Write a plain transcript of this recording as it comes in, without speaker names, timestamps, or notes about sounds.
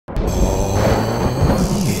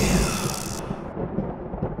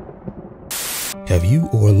Have you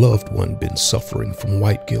or a loved one been suffering from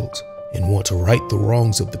white guilt and want to right the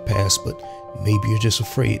wrongs of the past, but maybe you're just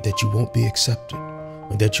afraid that you won't be accepted,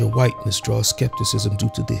 or that your whiteness draws skepticism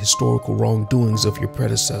due to the historical wrongdoings of your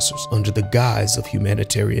predecessors under the guise of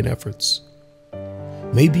humanitarian efforts?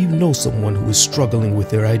 Maybe you know someone who is struggling with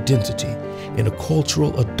their identity in a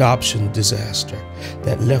cultural adoption disaster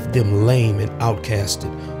that left them lame and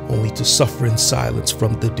outcasted, only to suffer in silence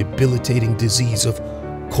from the debilitating disease of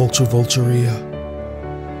culture vulturea.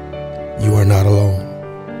 You are not alone.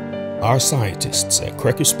 Our scientists at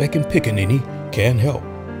Cracker Speck and Pickaninny can help.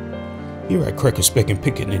 Here at Cracker Speck and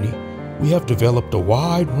Pickaninny, we have developed a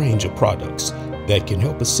wide range of products that can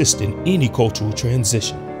help assist in any cultural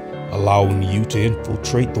transition, allowing you to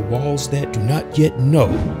infiltrate the walls that do not yet know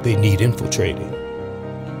they need infiltrating.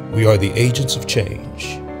 We are the agents of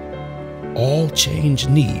change. All change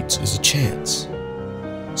needs is a chance.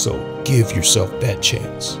 So give yourself that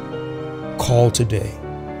chance. Call today,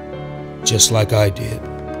 just like I did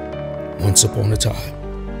once upon a time.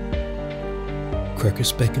 Cracker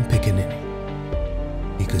Speck and Pickaninny,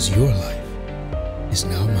 because your life is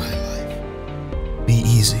now my life. Be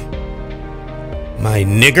easy, my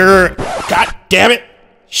nigger. God damn it.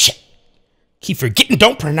 Shit. Keep forgetting,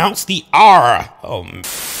 don't pronounce the R.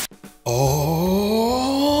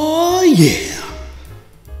 Oh yeah.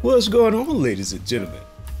 What's going on, ladies and gentlemen?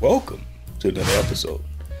 Welcome to another episode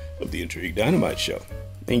of the Intrigue Dynamite Show.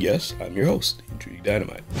 And yes, I'm your host, Intrigue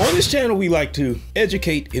Dynamite. On this channel, we like to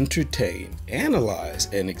educate, entertain, analyze,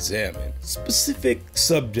 and examine specific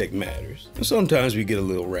subject matters. And sometimes we get a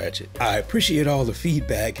little ratchet. I appreciate all the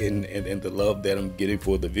feedback and the love that I'm getting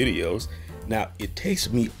for the videos. Now, it takes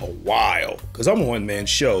me a while because I'm a one-man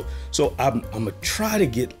show. So I'm gonna try to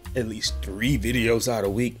get at least 3 videos out a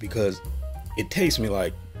week because it takes me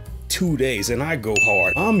like 2 days and I go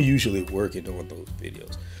hard. I'm usually working on those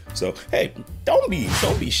videos. So, hey, don't be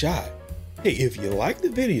shy. Hey, if you like the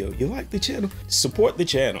video, you like the channel, support the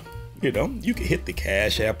channel. You know, you can hit the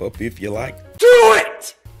Cash App up if you like. Do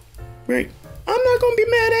it! Great. I'm not gonna be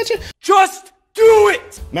mad at you. Just do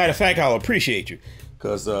it! Matter of fact, I'll appreciate you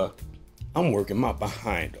because I'm working my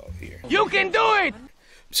behind off here. You can do it!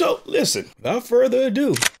 So, listen, without further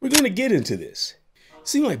ado, we're gonna get into this.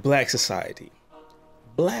 Seems like black society,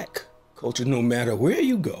 black culture, no matter where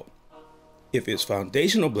you go, if it's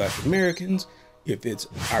foundational black Americans, if it's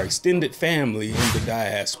our extended family in the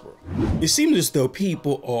diaspora, it seems as though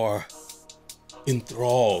people are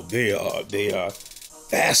enthralled. They are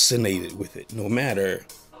fascinated with it, no matter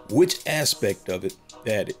which aspect of it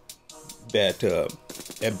that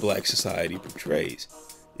black society portrays.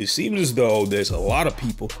 It seems as though there's a lot of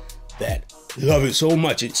people that love it so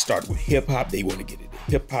much. It started with hip hop. They want to get into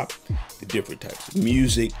hip hop, the different types of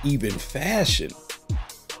music, even fashion.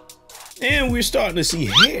 And we're starting to see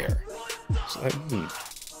hair. It's like,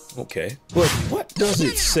 okay. But what does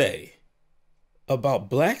it say about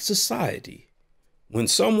black society when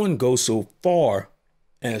someone goes so far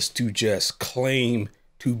as to just claim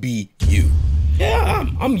to be you? Yeah,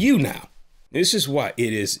 I'm you now. This is why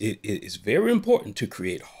it is very important to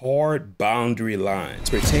create hard boundary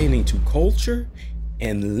lines pertaining to culture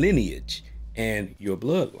and lineage and your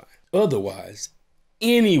bloodline. Otherwise,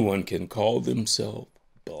 anyone can call themselves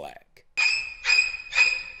black.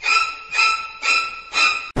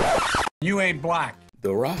 You ain't black.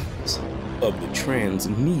 The rise of the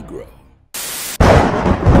Trans-Negro.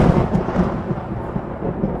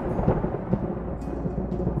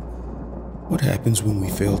 What happens when we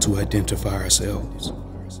fail to identify ourselves?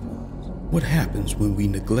 What happens when we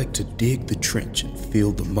neglect to dig the trench and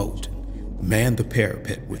fill the moat, man the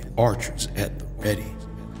parapet with archers at the ready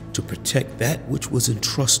to protect that which was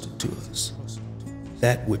entrusted to us,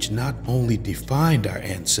 that which not only defined our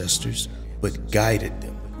ancestors, but guided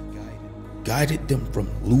them from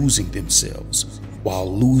losing themselves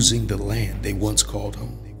while losing the land they once called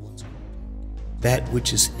home, that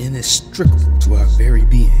which is inextricable to our very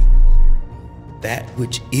being, that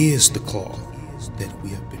which is the cloth that we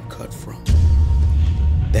have been cut from,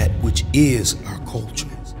 that which is our culture,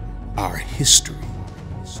 our history,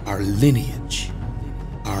 our lineage,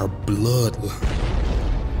 our bloodline,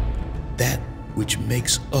 that which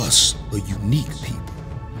makes us a unique people.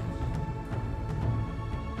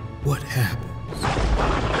 What happens?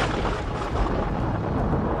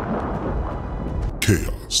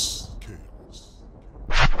 Chaos.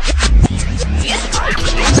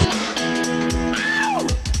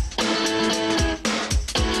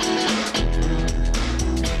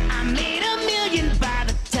 I made $1 million by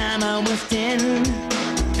the time I was 10.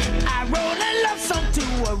 I wrote a love song to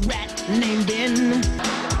a rat named Ben.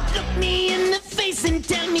 Look me in the face and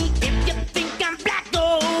tell me if you think I'm black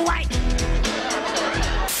or white.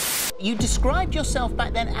 described yourself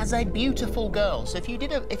back then as a beautiful girl. So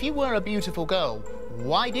if you were a beautiful girl,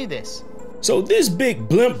 why do this? So this big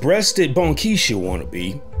blimp-breasted Bonkisha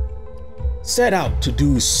wannabe set out to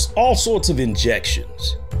do all sorts of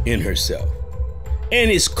injections in herself and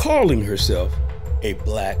is calling herself a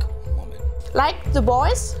black woman. Like the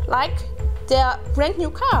boys, like their brand new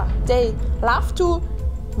car. They love to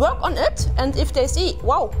work on it, and if they see,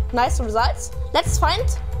 wow, nice results, let's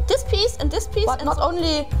find this piece and this piece. But not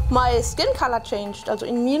only my skin color changed, also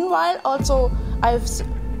in meanwhile also I've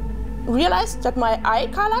realized that my eye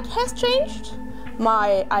color has changed,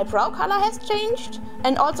 my eyebrow color has changed,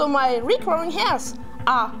 and also my regrowing hairs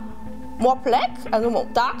are more black and more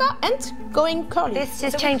darker and going curly. This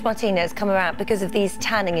has changed, Martina, has come around because of these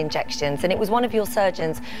tanning injections, and it was one of your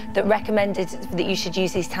surgeons that recommended that you should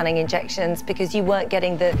use these tanning injections because you weren't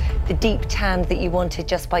getting the deep tan that you wanted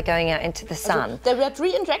just by going out into the sun. There were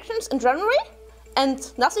 3 injections in January and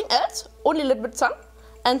nothing else, only a little bit sun,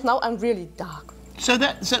 and now I'm really dark. So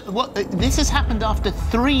this has happened after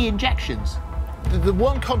 3 injections. The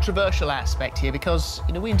one controversial aspect here, because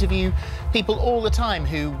we interview people all the time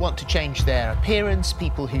who want to change their appearance,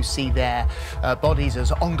 people who see their bodies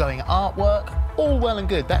as ongoing artwork, all well and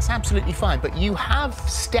good, that's absolutely fine, but you have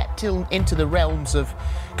stepped into the realms of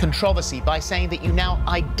controversy by saying that you now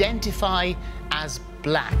identify as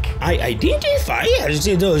black. I identify as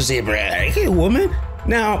a black woman?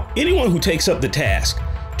 Now, anyone who takes up the task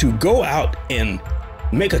to go out and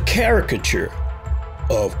make a caricature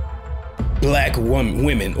of black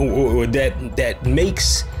women, or that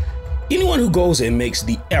makes anyone who goes and makes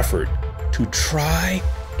the effort to try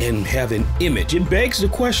and have an image, it begs the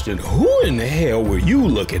question, who in the hell were you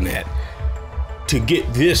looking at to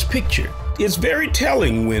get this picture? It's very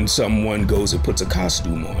telling when someone goes and puts a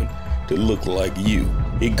costume on to look like you.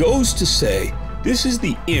 It goes to say, this is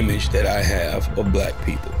the image that I have of black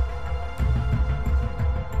people.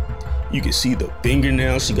 You can see the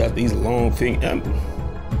fingernails, she got these long fingers.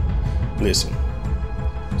 Listen,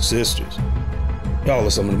 sisters, y'all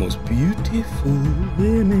are some of the most beautiful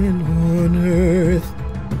women on earth.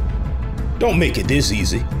 Don't make it this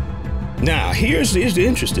easy. Now, here's the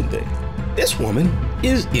interesting thing. This woman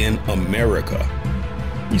is in America.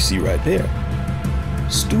 You see right there,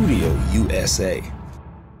 Studio USA.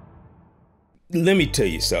 Let me tell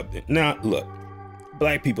you something. Now, look,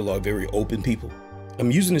 black people are very open people.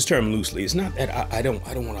 I'm using this term loosely. It's not that I don't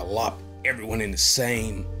want to lop everyone in the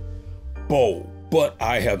same bowl, but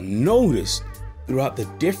I have noticed throughout the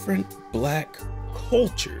different black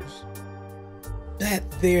cultures that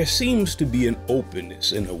there seems to be an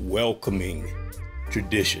openness and a welcoming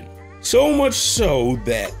tradition. So much so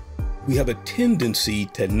that we have a tendency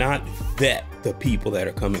to not vet the people that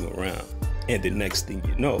are coming around. And the next thing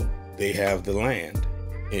you know, they have the land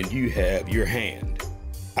and you have your hand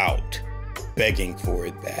out begging for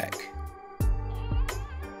it back.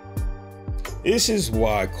 This is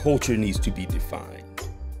why culture needs to be defined.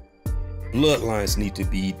 Bloodlines need to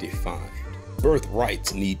be defined.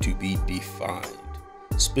 Birthrights need to be defined.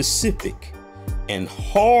 Specific and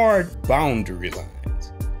hard boundary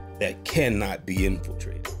lines that cannot be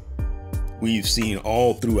infiltrated. We've seen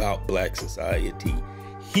all throughout black society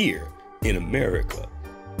here in America,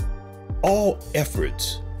 all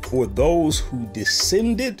efforts for those who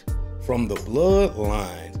descended from the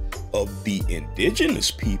bloodlines of the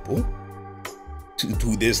indigenous people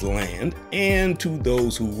to this land and to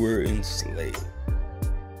those who were enslaved.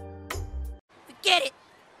 Forget it.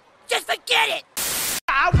 Just forget it.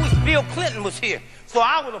 I wish Bill Clinton was here, so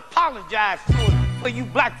I would apologize for you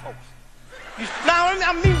black folks. Now,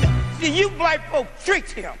 I mean, see, you black folks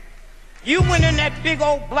tricked him. You went in that big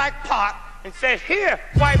old black pot and said, here,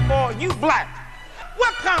 white boy, you black.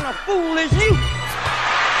 What kind of fool is you?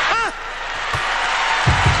 Huh?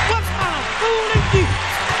 What kind of fool is you?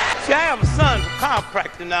 See, I have a son, a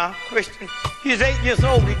chiropractor now, Christian. He's 8 years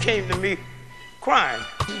old. He came to me crying.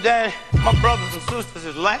 Dad, my brothers and sisters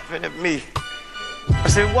is laughing at me. I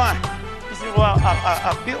said, why? He said, well,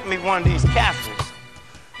 I built me one of these castles,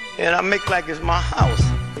 and I make like it's my house.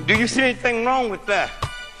 Do you see anything wrong with that?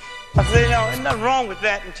 I said, no, there's nothing wrong with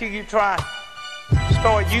that until you try to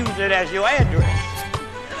start using it as your address.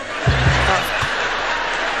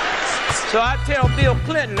 So I tell Bill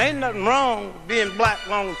Clinton, ain't nothing wrong with being black as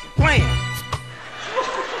long as you're playing.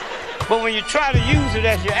 But when you try to use it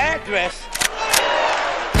as your address.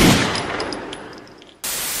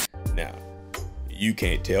 Now, you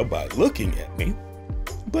can't tell by looking at me,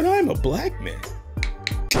 but I'm a black man.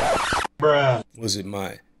 Bruh. Was it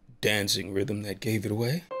my dancing rhythm that gave it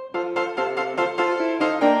away?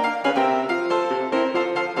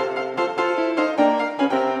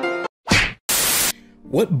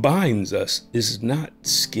 What binds us is not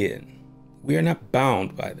skin. We are not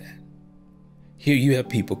bound by that. Here you have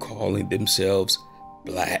people calling themselves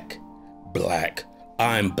black, black,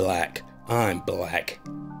 I'm black, I'm black.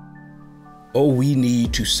 Oh, we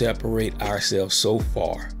need to separate ourselves so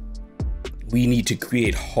far. We need to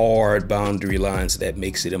create hard boundary lines that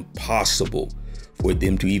makes it impossible for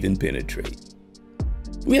them to even penetrate.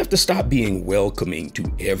 We have to stop being welcoming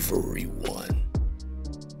to everyone.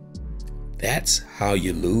 That's how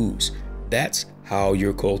you lose. That's how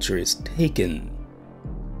your culture is taken.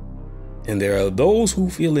 And there are those who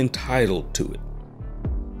feel entitled to it.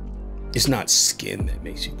 It's not skin that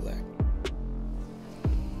makes you black.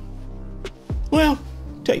 Well,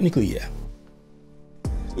 technically, yeah.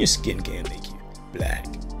 Your skin can make you black.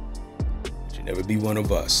 But you'll never be one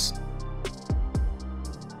of us.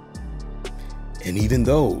 And even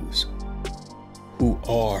those who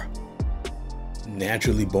are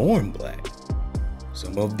naturally born black,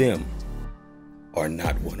 some of them are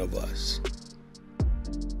not one of us.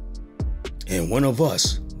 And one of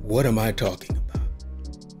us, what am I talking about?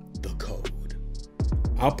 The code.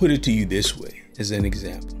 I'll put it to you this way as an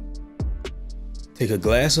example. Take a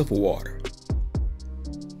glass of water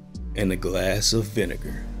and a glass of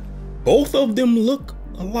vinegar. Both of them look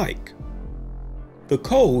alike. The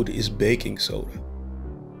code is baking soda.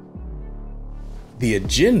 The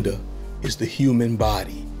agenda is the human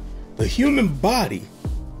body. The human body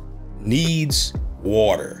needs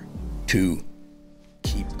water to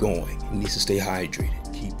keep going. It needs to stay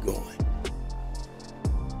hydrated, keep going.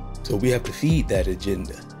 So we have to feed that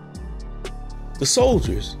agenda. The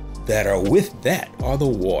soldiers that are with that are the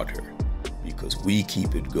water, because we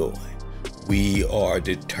keep it going. We are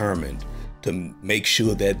determined to make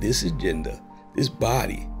sure that this agenda, this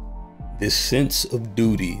body, this sense of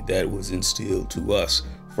duty that was instilled to us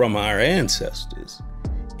from our ancestors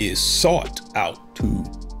is sought out to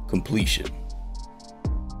completion.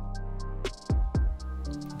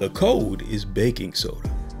 The code is baking soda.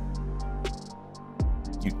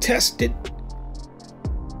 You test it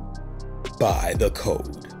by the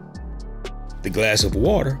code. The glass of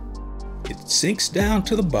water, it sinks down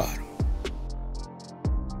to the bottom.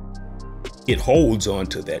 It holds on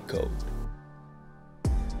to that code.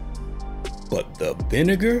 But the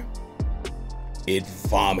vinegar, it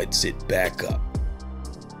vomits it back up.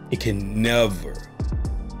 It can never,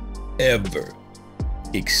 ever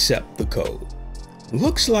accept the code.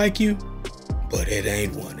 Looks like you, but it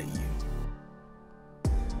ain't one of you.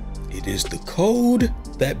 It is the code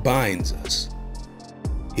that binds us.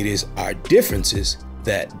 It is our differences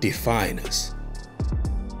that define us.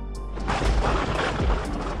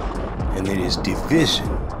 And it is division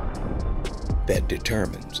that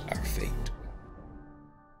determines